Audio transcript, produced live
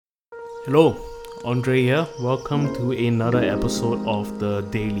Hello, Andre here. Welcome to another episode of The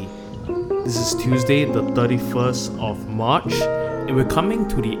Daily. This is Tuesday, the 31st of March, and we're coming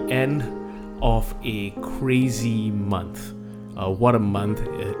to the end of a crazy month. What a month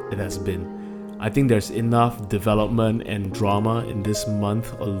it has been. I think there's enough development and drama in this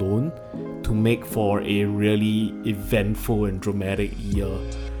month alone to make for a really eventful and dramatic year.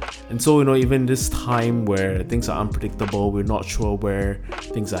 And so, even this time where things are unpredictable, we're not sure where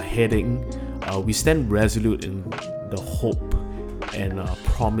things are heading, we stand resolute in the hope and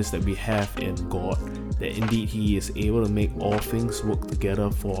promise that we have in God, that indeed He is able to make all things work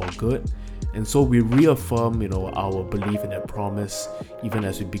together for our good. And so we reaffirm, our belief in that promise, even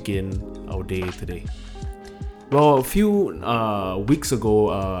as we begin our day today. Well, a few weeks ago,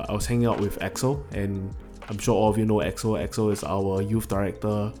 I was hanging out with Axel, and I'm sure all of you know Axel. Axel is our youth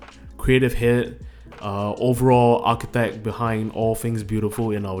director, creative head, overall architect behind all things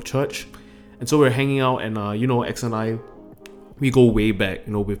beautiful in our church. And so we're hanging out, and X and I, we go way back.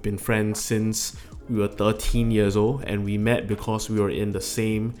 We've been friends since we were 13 years old, and we met because we were in the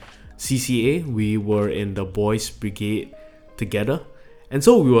same CCA. We were in the Boys Brigade together. And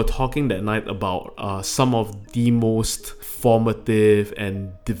so we were talking that night about some of the most formative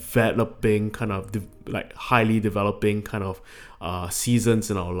and developing highly developing seasons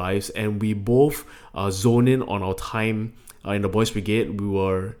in our lives, and we both zone in on our time in the Boys Brigade. We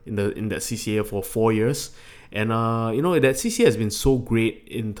were in that CCA for 4 years, and that CCA has been so great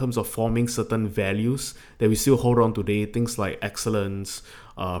in terms of forming certain values that we still hold on today. Things like excellence,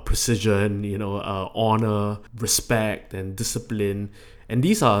 precision, honor, respect, and discipline. And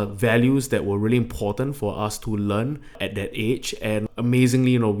these are values that were really important for us to learn at that age. And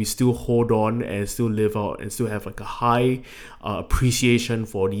amazingly, we still hold on and still live out and still have a high appreciation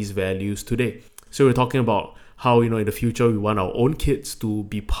for these values today. So we're talking about how, in the future, we want our own kids to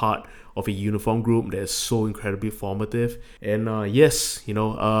be part of a uniform group that is so incredibly formative. And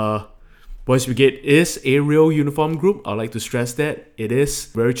Boys Brigade is a real uniform group. I'd like to stress that. It is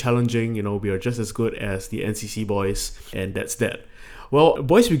very challenging. We are just as good as the NCC boys, and that's that. Well,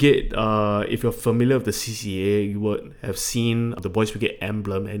 Boys Brigade, if you're familiar with the CCA, you would have seen the Boys Brigade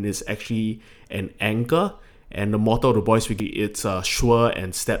emblem, and it's actually an anchor. And the motto of the Boys Brigade, it's sure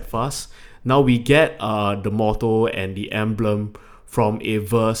and steadfast. Now we get the motto and the emblem from a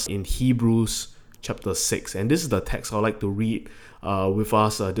verse in Hebrews chapter 6. And this is the text I'd like to read with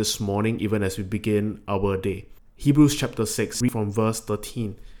us this morning, even as we begin our day. Hebrews chapter 6, read from verse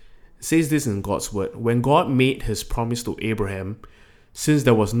 13. It says this in God's word: "When God made his promise to Abraham, since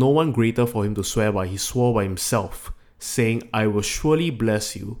there was no one greater for him to swear by, he swore by himself, saying, 'I will surely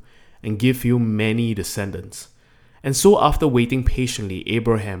bless you and give you many descendants.' And so after waiting patiently,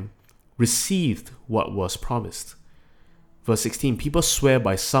 Abraham received what was promised." Verse 16, people swear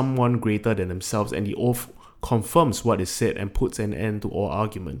by someone greater than themselves, and the oath confirms what is said and puts an end to all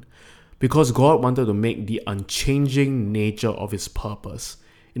argument, because God wanted to make the unchanging nature of his purpose.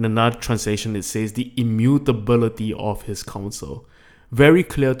 In another translation, it says the immutability of his counsel. Very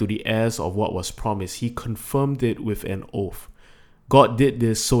clear to the heirs of what was promised, he confirmed it with an oath. God did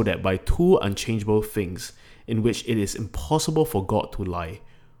this so that by two unchangeable things, in which it is impossible for God to lie,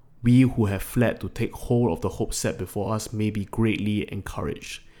 we who have fled to take hold of the hope set before us may be greatly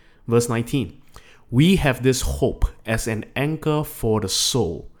encouraged. Verse 19, we have this hope as an anchor for the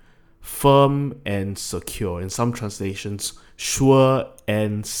soul, firm and secure. In some translations, sure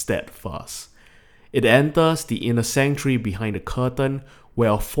and steadfast. It enters the inner sanctuary behind the curtain,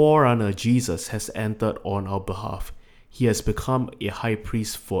 where our forerunner Jesus has entered on our behalf. He has become a high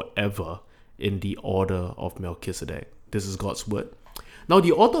priest forever in the order of Melchizedek. This is God's word. Now,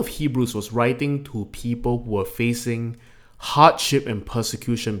 the author of Hebrews was writing to people who were facing hardship and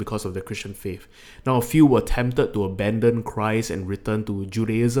persecution because of their Christian faith. Now, a few were tempted to abandon Christ and return to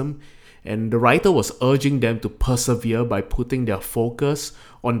Judaism, and the writer was urging them to persevere by putting their focus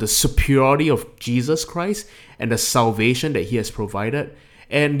on the superiority of Jesus Christ and the salvation that he has provided.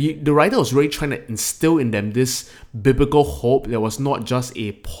 And the writer was really trying to instill in them this biblical hope that was not just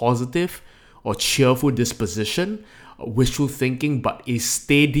a positive or cheerful disposition, wishful thinking, but a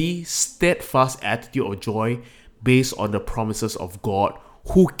steady, steadfast attitude of joy based on the promises of God,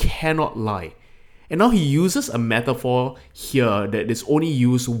 who cannot lie. And now he uses a metaphor here that is only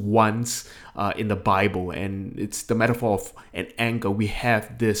used once in the Bible, and it's the metaphor of an anchor. We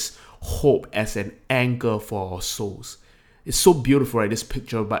have this hope as an anchor for our souls. It's so beautiful, right, this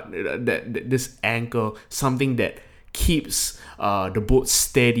picture, but this anchor, something that keeps the boat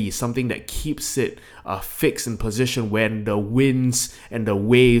steady, something that keeps it fixed in position when the winds and the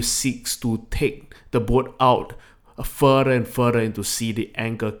waves seeks to take the boat out further and further into sea, the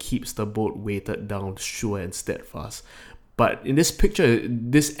anchor keeps the boat weighted down, sure and steadfast. But in this picture,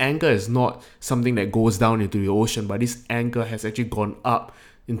 this anchor is not something that goes down into the ocean, but this anchor has actually gone up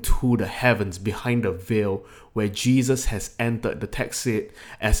into the heavens behind the veil where Jesus has entered. The text said,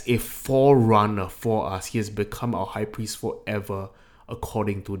 as a forerunner for us. He has become our high priest forever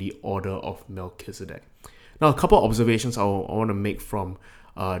according to the order of Melchizedek. Now, a couple of observations I want to make from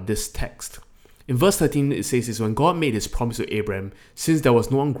this text. In verse 13, it says this: when God made his promise to Abraham, since there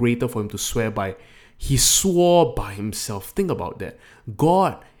was no one greater for him to swear by, he swore by himself. Think about that.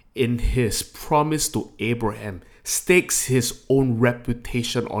 God, in his promise to Abraham, stakes his own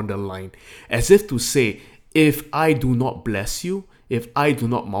reputation on the line, as if to say, if I do not bless you, if I do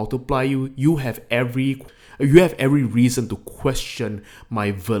not multiply you, you have every reason to question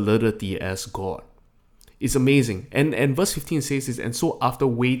my validity as God. It's amazing. And verse 15 says this: and so after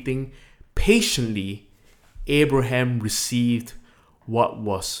waiting patiently, Abraham received what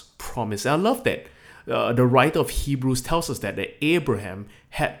was promised. And I love that the writer of Hebrews tells us that Abraham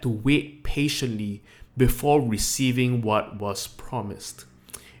had to wait patiently before receiving what was promised.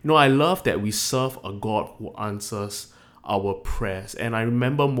 I love that we serve a God who answers our prayers. And I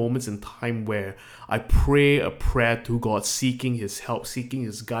remember moments in time where I pray a prayer to God, seeking his help, seeking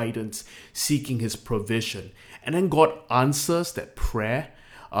his guidance, seeking his provision. And then God answers that prayer.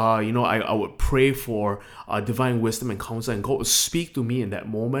 I would pray for divine wisdom and counsel, and God would speak to me in that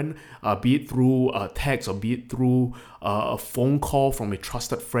moment, be it through a text, or be it through a phone call from a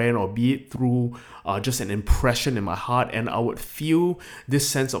trusted friend, or be it through just an impression in my heart. And I would feel this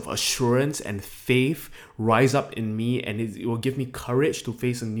sense of assurance and faith rise up in me, and it will give me courage to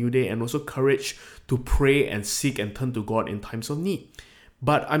face a new day, and also courage to pray and seek and turn to God in times of need.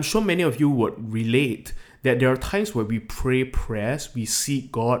 But I'm sure many of you would relate that there are times where we pray prayers, we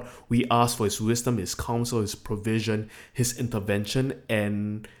seek God, we ask for his wisdom, his counsel, his provision, his intervention,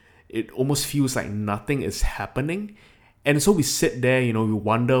 and it almost feels like nothing is happening. And so we sit there, we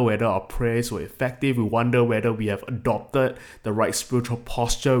wonder whether our prayers were effective. We wonder whether we have adopted the right spiritual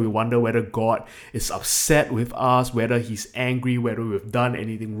posture. We wonder whether God is upset with us, whether he's angry, whether we've done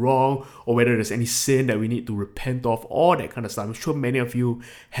anything wrong, or whether there's any sin that we need to repent of, all that kind of stuff. I'm sure many of you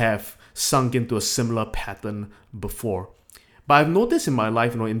have sunk into a similar pattern before. But I've noticed in my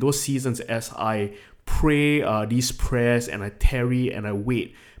life, in those seasons as I pray these prayers and I tarry and I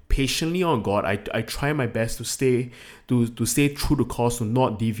wait patiently on God, I try my best to stay true to course, to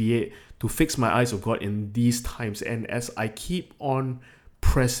not deviate, to fix my eyes on God in these times. And as I keep on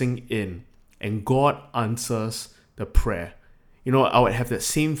pressing in and God answers the prayer, I would have that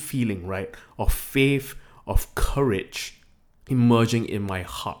same feeling, right, of faith, of courage emerging in my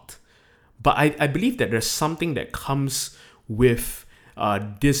heart. But I believe that there's something that comes with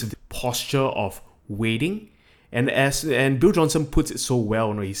this posture of waiting. And Bill Johnson puts it so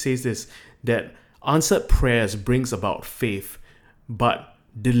well, he says this, that answered prayers brings about faith, but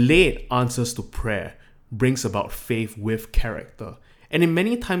delayed answers to prayer brings about faith with character. And in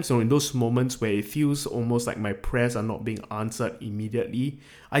many times, in those moments where it feels almost like my prayers are not being answered immediately,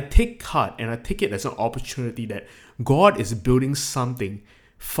 I take heart and I take it as an opportunity that God is building something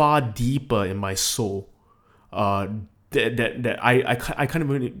far deeper in my soul that I can't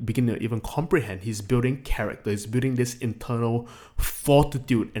even begin to even comprehend. He's building character. He's building this internal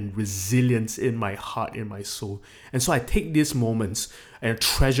fortitude and resilience in my heart, in my soul. And so I take these moments and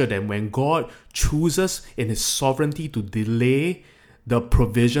treasure them when God chooses in his sovereignty to delay the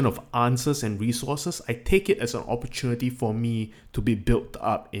provision of answers and resources. I take it as an opportunity for me to be built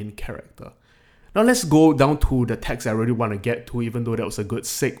up in character. Now let's go down to the text I really want to get to, even though that was a good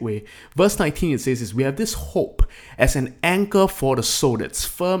segue. Verse 19, it says, we have this hope as an anchor for the soul that's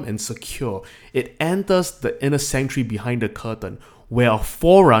firm and secure. It enters the inner sanctuary behind the curtain, where our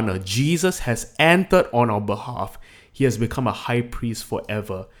forerunner, Jesus, has entered on our behalf. He has become a high priest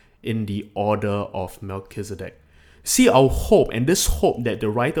forever in the order of Melchizedek. See, our hope, and this hope that the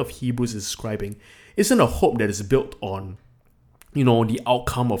writer of Hebrews is describing, isn't a hope that is built on the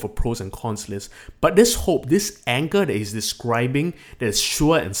outcome of a pros and cons list. But this hope, this anchor that he's describing, that is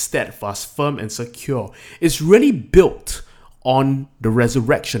sure and steadfast, firm and secure, is really built on the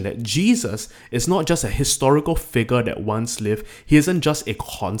resurrection, that Jesus is not just a historical figure that once lived. He isn't just a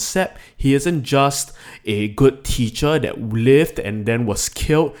concept. He isn't just a good teacher that lived and then was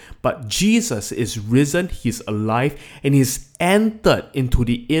killed. But Jesus is risen, he's alive, and he's entered into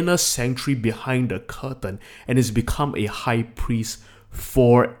the inner sanctuary behind the curtain and has become a high priest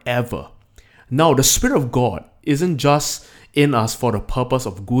forever. Now, the Spirit of God isn't just in us for the purpose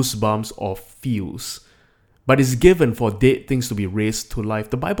of goosebumps or feels, but is given for dead things to be raised to life.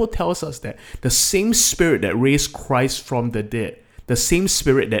 The Bible tells us that the same Spirit that raised Christ from the dead, the same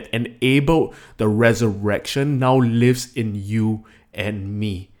Spirit that enabled the resurrection, now lives in you and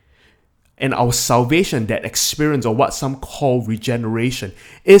me. And our salvation, that experience, or what some call regeneration,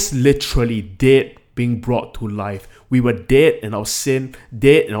 is literally dead being brought to life. We were dead in our sin,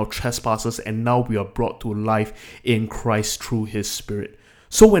 dead in our trespasses, and now we are brought to life in Christ through His Spirit.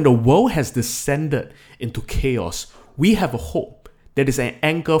 So when the world has descended into chaos, we have a hope that is an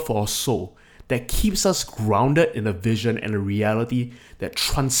anchor for our soul, that keeps us grounded in a vision and a reality that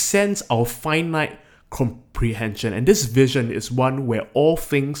transcends our finite comprehension. And this vision is one where all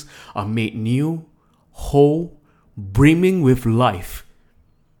things are made new, whole, brimming with life.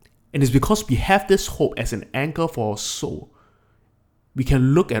 And it's because we have this hope as an anchor for our soul, we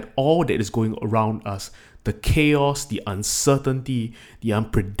can look at all that is going around us, the chaos, the uncertainty, the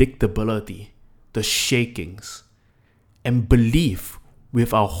unpredictability, the shakings, and believe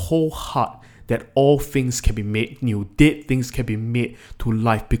with our whole heart that all things can be made new, dead things can be made to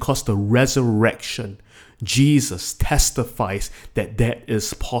life, because the resurrection, Jesus testifies that that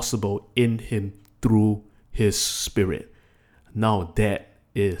is possible in Him through His Spirit. Now that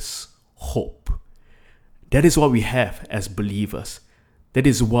is hope. That is what we have as believers. That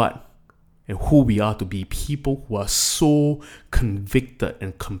is what and who we are to be, people who are so convicted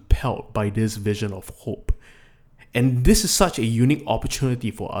and compelled by this vision of hope. And this is such a unique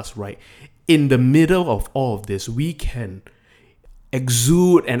opportunity for us, right? In the middle of all of this, we can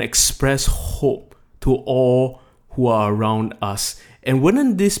exude and express hope to all who are around us. And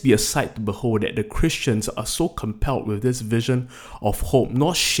wouldn't this be a sight to behold, that the Christians are so compelled with this vision of hope,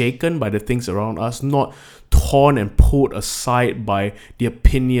 not shaken by the things around us, not torn and pulled aside by the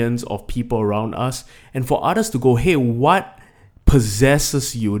opinions of people around us, and for others to go, hey, what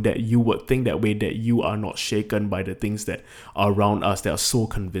possesses you that you would think that way, that you are not shaken by the things that are around us that are so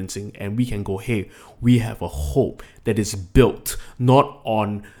convincing? And we can go, hey, we have a hope that is built not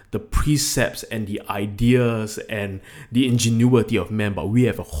on the precepts and the ideas and the ingenuity of man, but we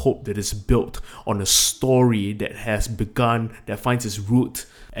have a hope that is built on a story that has begun, that finds its root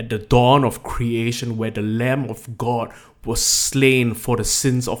at the dawn of creation, where the Lamb of God was slain for the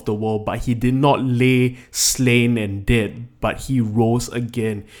sins of the world, but He did not lay slain and dead, but He rose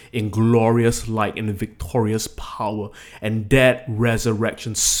again in glorious light and victorious power. And that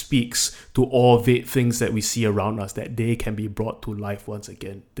resurrection speaks to all the things that we see around us, that they can be brought to life once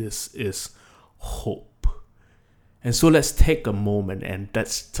again. This is hope. And so let's take a moment and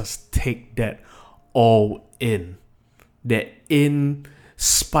let's just take that all in. That in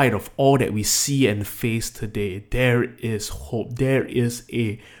spite of all that we see and face today, there is hope. There is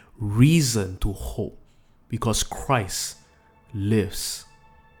a reason to hope, because Christ lives.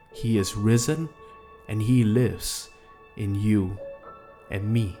 He is risen and He lives in you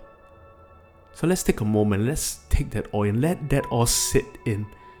and me. So let's take a moment. Let's take that all in. Let that all sit in.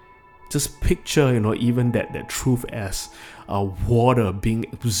 Just picture, even that truth as water being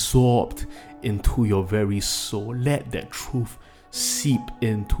absorbed into your very soul. Let that truth seep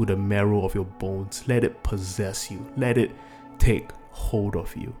into the marrow of your bones. Let it possess you. Let it take hold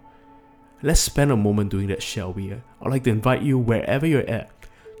of you. Let's spend a moment doing that, shall we? I'd like to invite you, wherever you're at,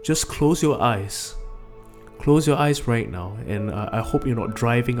 just close your eyes. Close your eyes right now. And I hope you're not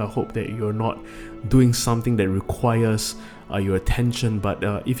driving. I hope that you're not doing something that requires your attention. But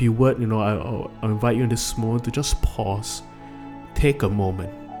if you would, I'll invite you in this moment to just pause, take a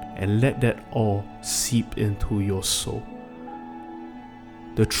moment, and let that all seep into your soul.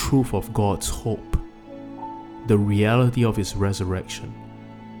 The truth of God's hope, the reality of His resurrection,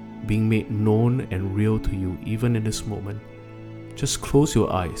 being made known and real to you even in this moment. Just close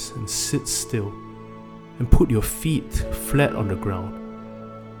your eyes and sit still and put your feet flat on the ground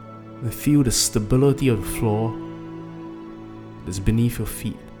and feel the stability of the floor that's beneath your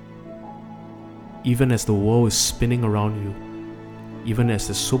feet. Even as the world is spinning around you, even as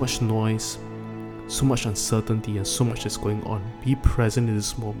there's so much noise, so much uncertainty, and so much is going on, be present in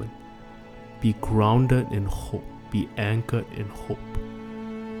this moment. Be grounded in hope. Be anchored in hope.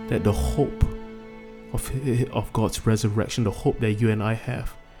 That the hope of God's resurrection, the hope that you and I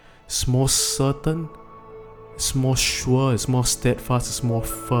have, is more certain, it's more sure, it's more steadfast, it's more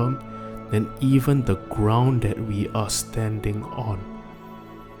firm than even the ground that we are standing on.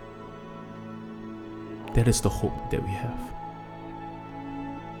 That is the hope that we have.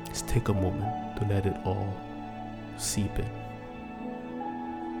 Let's take a moment to let it all seep in.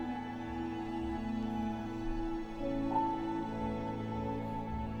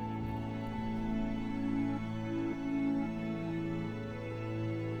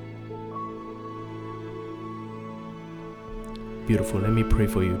 Beautiful. Let me pray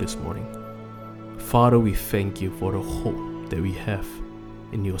for you this morning. Father, we thank you for the hope that we have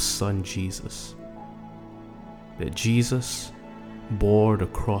in your Son Jesus. That Jesus bore the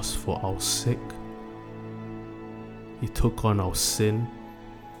cross for our sake. He took on our sin,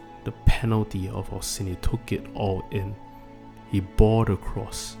 the penalty of our sin. He took it all in. He bore the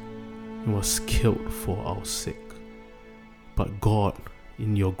cross and was killed for our sake. But God,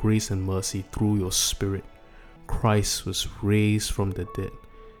 in your grace and mercy, through your Spirit, Christ was raised from the dead.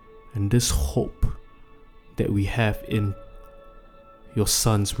 And this hope that we have in your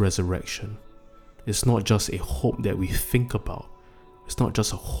Son's resurrection is not just a hope that we think about. It's not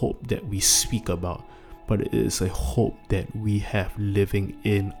just a hope that we speak about, but it is a hope that we have living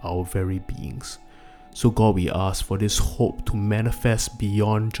in our very beings. So God, we ask for this hope to manifest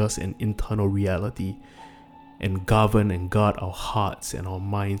beyond just an internal reality and govern and guard our hearts and our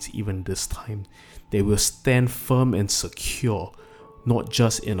minds even this time. They will stand firm and secure, not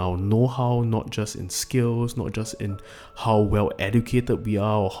just in our know-how, not just in skills, not just in how well educated we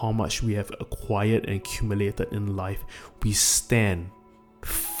are or how much we have acquired and accumulated in life. We stand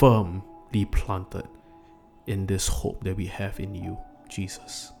firmly planted in this hope that we have in you,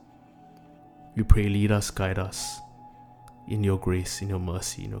 Jesus. We pray, lead us, guide us in your grace, in your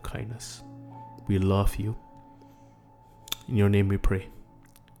mercy, in your kindness. We love you. In your name we pray.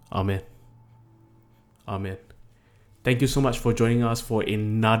 Amen. Amen. Thank you so much for joining us for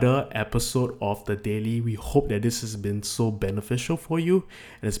another episode of The Daily. We hope that this has been so beneficial for you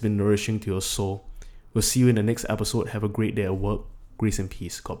and it's been nourishing to your soul. We'll see you in the next episode. Have a great day at work. Grace and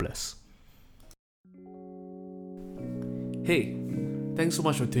peace. God bless. Hey, thanks so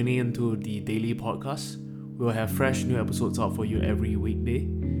much for tuning into the Daily Podcast. We will have fresh new episodes out for you every weekday.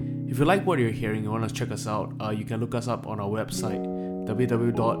 If you like what you're hearing and want to check us out, you can look us up on our website,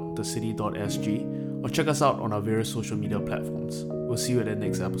 www.thecity.sg, or check us out on our various social media platforms. We'll see you at the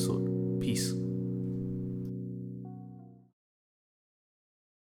next episode. Peace.